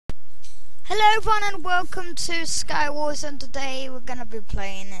Hello everyone and welcome to Skywars, and today we're gonna be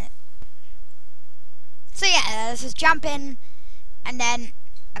playing it. So yeah, let's just jump in and then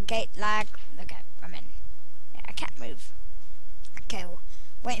okay, lag. Okay, I'm in. Yeah, I can't move. Okay, we're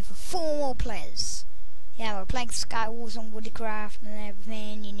waiting for 4 more players. Yeah, we're playing Skywars on Woodcraft and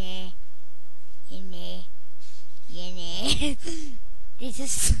everything, you know. This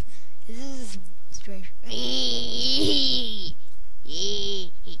is strange.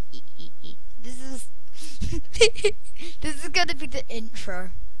 This is gonna be the intro,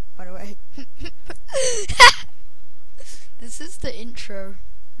 by the way. This is the intro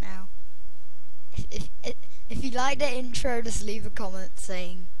now. If you like the intro, just leave a comment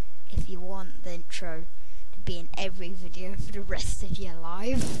saying if you want the intro to be in every video for the rest of your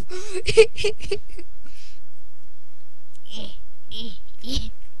life.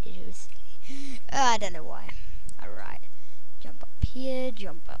 I don't know why. Alright. Jump up here,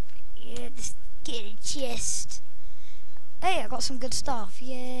 jump up here, just get a chest. Hey, I got some good stuff,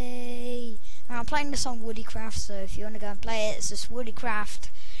 yay! Now, I'm playing this on Woodcraft, so if you want to go and play it, it's just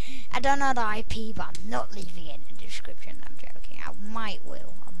Woodcraft. I don't know the IP, but I'm not leaving it in the description. I'm joking. I might.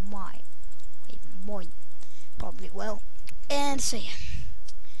 Probably will. And so yeah.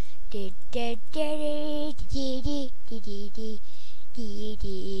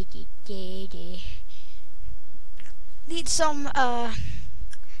 Need some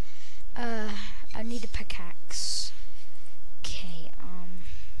I need a pickaxe. Okay,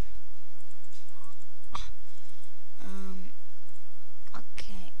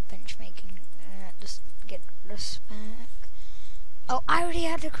 okay, bench making. Just get this back. Oh, I already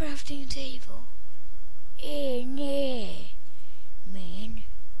had the crafting table. Eh, no, man.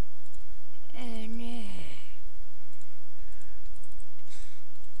 No.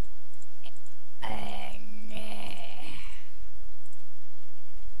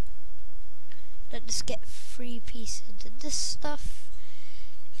 Let's just get 3 pieces of this stuff,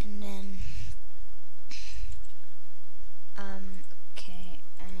 and then okay,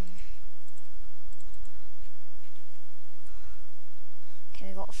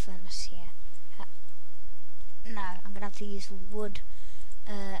 we got a furnace here. No, I'm gonna have to use wood.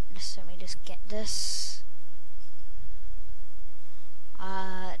 Just let me just get this.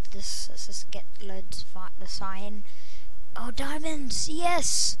 Let's just get loads of this iron. Oh, diamonds!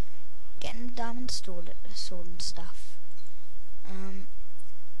 Yes. Getting diamonds stored and stuff.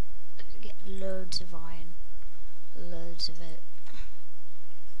 Get loads of iron, loads of it.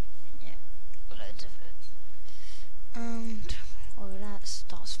 Yeah, loads of it. And all of that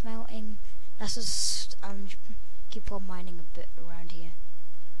starts smelting. Let's just keep on mining a bit around here.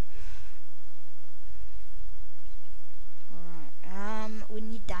 Alright. We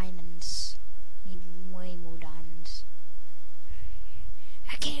need diamonds. We need way more diamonds.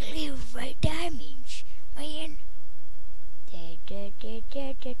 I can't live without diamonds, man.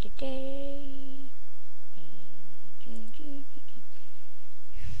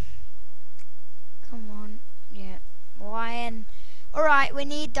 Come on, yeah, lion. Alright, we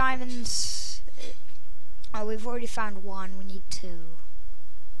need diamonds. Oh, we've already found 1, we need 2.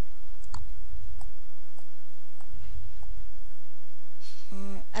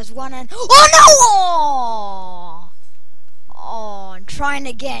 As one and oh no! Oh, I'm trying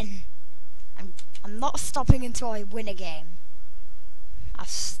again. I'm not stopping until I win a game. I'll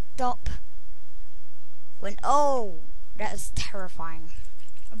stop when that is terrifying.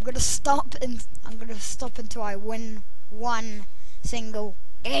 I'm gonna stop until I win 1 single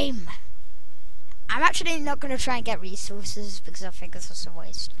game. I'm actually not gonna try and get resources because I think this is a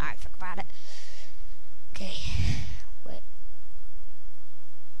waste. Alright, think about it. Okay. Wait.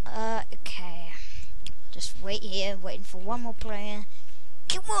 Okay. Just wait here, waiting for 1 more player.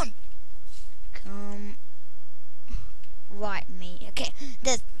 Come on! Come. Right, me. Okay,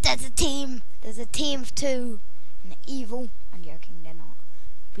 there's a team. There's a team of 2. And they're evil. I'm joking, they're not.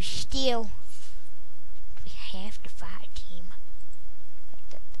 But still, we have to fight a team.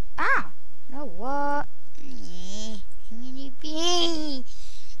 Ah! No, what?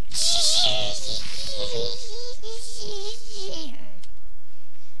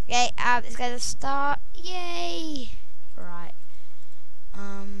 Okay, it's gonna start. Yay! Right.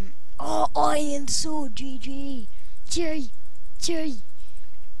 Oh, iron sword, GG. J to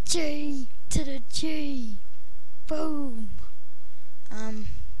the G. Boom.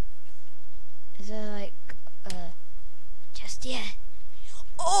 Is there like, just yet?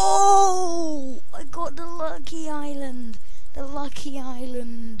 Oh! I got the lucky island. The lucky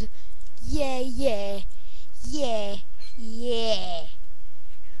island. Yeah.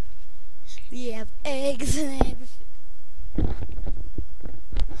 We have eggs and everything.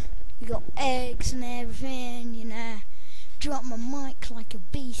 We got eggs and everything, you know. Drop my mic like a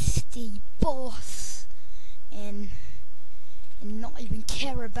beastie boss, and not even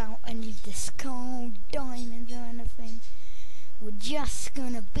care about any of this gold, diamonds or anything. We're just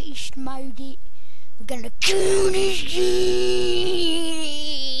gonna beast mode it. We're gonna kill this game.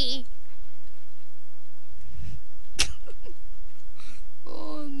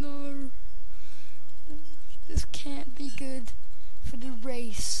 Oh no. This can't be good for the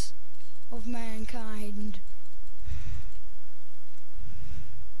race of mankind.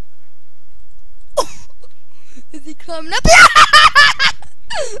 Is he climbing up?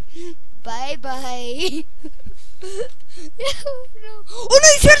 Bye bye. Oh no,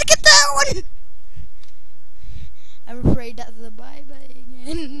 he's trying to get that one. I'm afraid that's a bye bye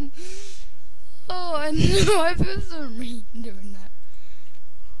again. Oh no, I feel so mean doing that.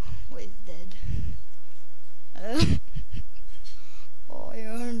 Oh, he's dead. Oh, I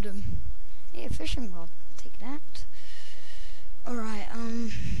earned him. Yeah, fishing rod. Take that. Alright,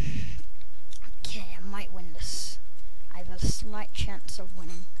 okay, I might win this. I have a slight chance of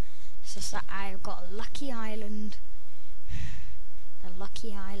winning. It's just that I've got a lucky island. The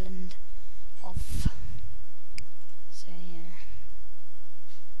lucky island of... So, yeah.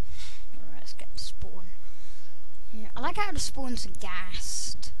 Alright, let's get the spawn. Yeah, I like how the spawns are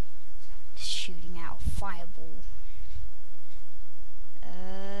gassed. Shooting out a fireball.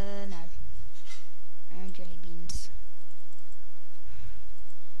 No. No jelly beans.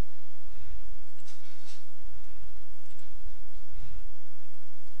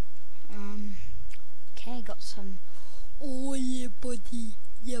 Okay, got some. Oh yeah, buddy.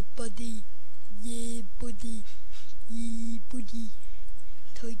 Yeah, buddy. Yeah, buddy. Yeah, buddy.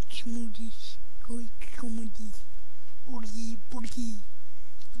 Touch modis. Touch comedies. Oh yeah, buddy.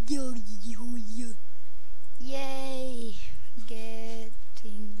 Yeah, yeah, yeah. Yay!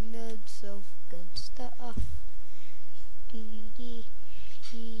 Getting loads of good stuff. Dee dee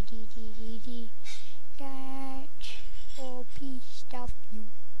dee dee dee dee dee. Catch or piece stuff you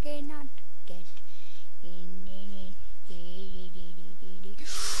cannot get.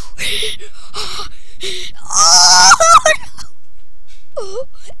 Oh,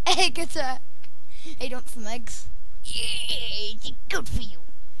 egg attack! Hey, don't want some eggs? Yeah, it's good for you.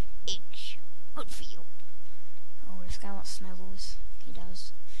 Eggs, good for you. Oh, this guy wants snowballs. He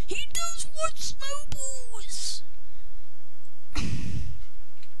does. He does want snowballs!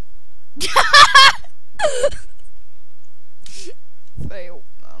 Fail.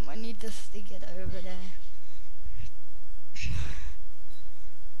 I need this to get over there.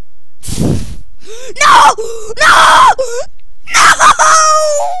 No! No! No!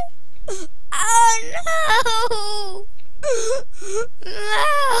 Oh no!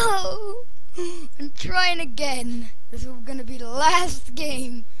 No! I'm trying again. This is gonna be the last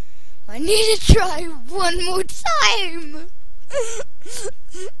game. I need to try one more time.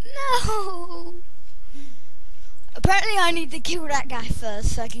 No! Apparently I need to kill that guy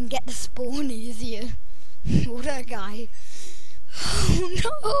first so I can get the spawn easier. Or that guy. Oh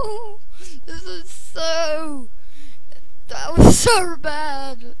no! This is so... That was so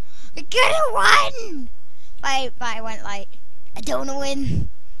bad. I could've won! But I went like, I don't wanna win.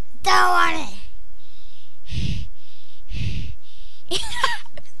 Don't want it.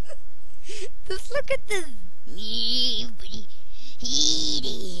 Just look at this.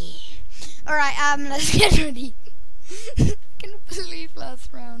 Alright, let's get ready. I can't believe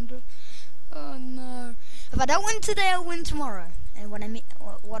last round. Oh no. If I don't win today, I'll win tomorrow. And what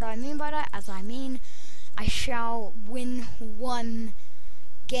I mean by that, I shall win one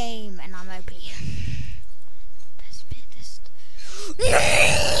game, and I'm OP.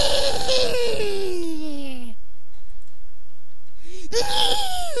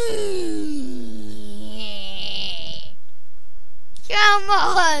 Come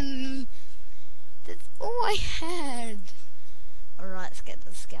on! That's all I had. Alright, let's get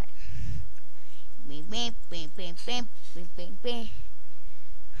this guy.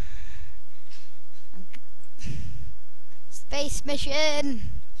 Space mission!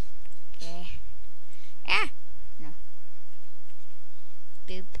 Okay. Yeah! No.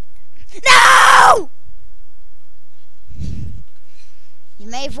 Boop. No! You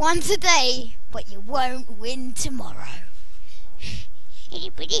may have won today, but you won't win tomorrow.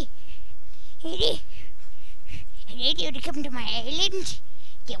 Anybody? I need you to come to my island.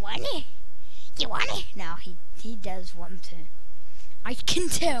 You want it? You want it? No, he does want to. I can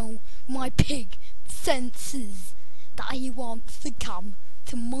tell my pig senses that he wants to come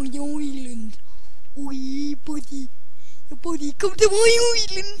to my island. Oh yeah, buddy. Yeah, buddy, come to my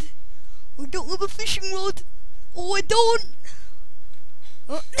island. I don't have a fishing rod. Oh, I don't.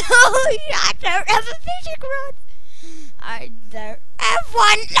 Oh, I don't have a fishing rod. I don't have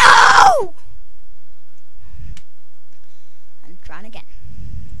one. No! I'm trying again.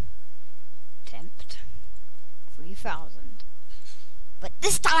 Tempt 3,000. But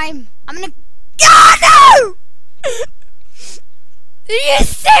this time, I'm gonna. Oh no! Are you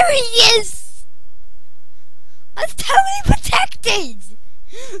serious? I was totally protected!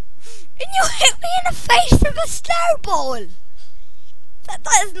 And you hit me in the face with a snowball! That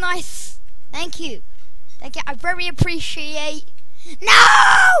is nice. Thank you. Thank you. I very appreciate.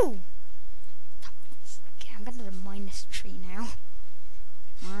 No! Okay, I'm gonna mine this tree now.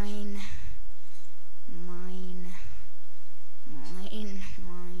 Mine.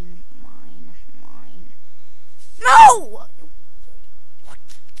 No!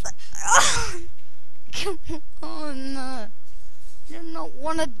 Come on. I do not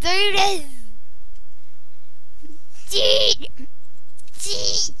want to do this.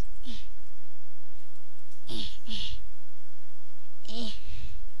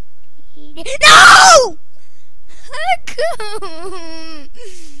 No!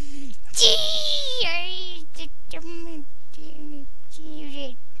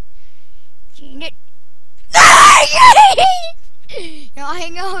 You're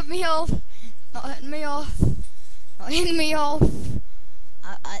hanging out me off. Not hitting me off. Not hitting me off.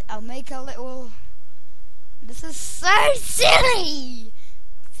 I'll make a little. This is so silly.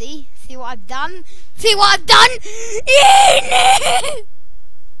 See what I've done? See what I've done?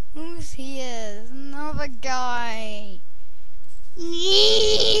 Who's here? There's another guy.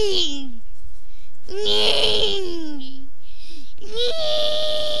 Can't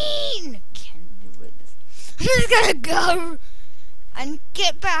do this. I'm just gonna go and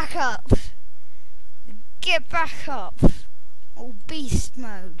get back up. Get back up. Oh, beast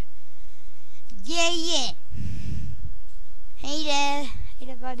mode. Yeah. Hey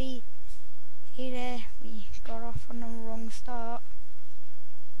there, buddy. Hey there. We got off on the wrong start.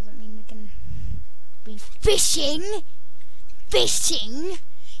 Doesn't mean we can be fishing. Fishing?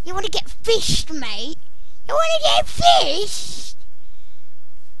 You want to get fished, mate? You want to get fished?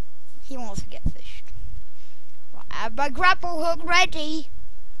 He wants to get fished. Right, I have my grapple hook ready.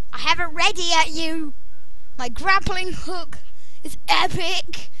 I have it ready at you. My grappling hook is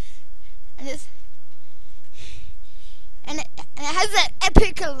epic, and it has that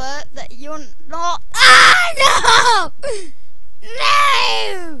epic alert that you're not. Ah no!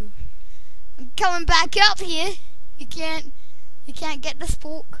 No! I'm coming back up here. You can't get this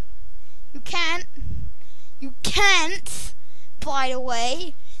fork. You can't. By the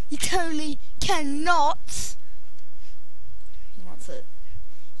way, you totally cannot. He wants it.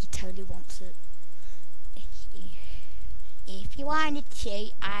 He totally wants it. If you wanted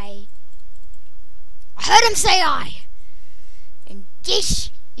to, I heard him say I. And this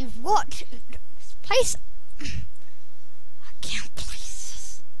is what this place. I can't place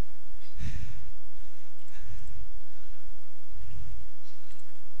this.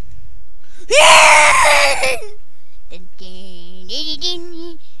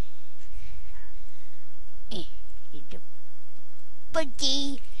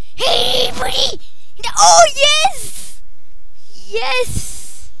 Buddy. Hey, buddy. Oh, yes.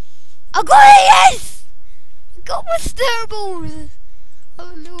 Yes. I got it, yes. I got my snowballs.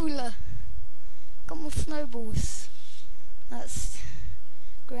 Hallelujah. Got my snowballs. Let's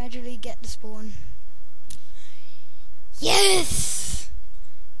gradually get the spawn. Yes.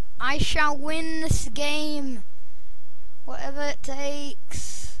 I shall win this game. Whatever it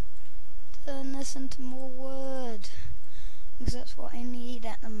takes. Turn this into more word. Because that's what I need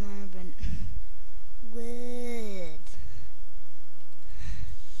at the moment. Word.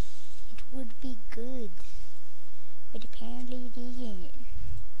 It would be good. But apparently it isn't.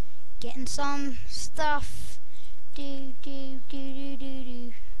 Getting some stuff. Do.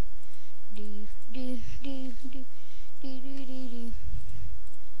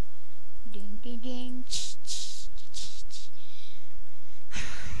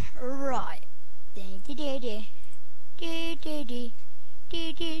 Right.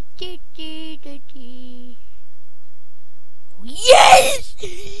 Yes!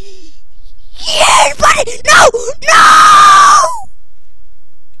 Yes, buddy! No!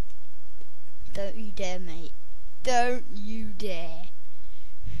 Don't you dare, mate. Don't you dare.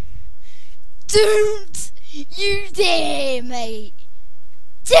 Don't you dare, mate.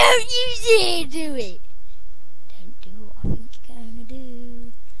 Don't you dare do it. Don't do what I think you're gonna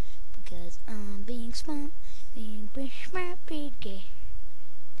do. Because I'm being smart. Being smart, big gay.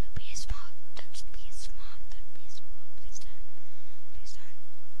 Don't be smart. Don't be smart. Don't be smart. Please don't. Please don't.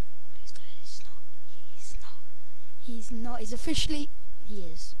 Please don't. He's not. He's not. He's not. He's officially. He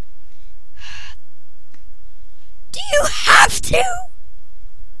is. have to.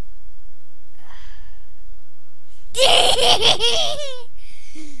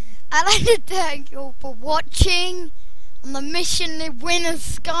 I'd like to thank you all for watching on the Mission to Win a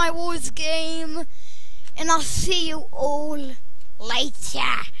Skywars game, and I'll see you all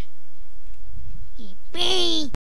later. Bye.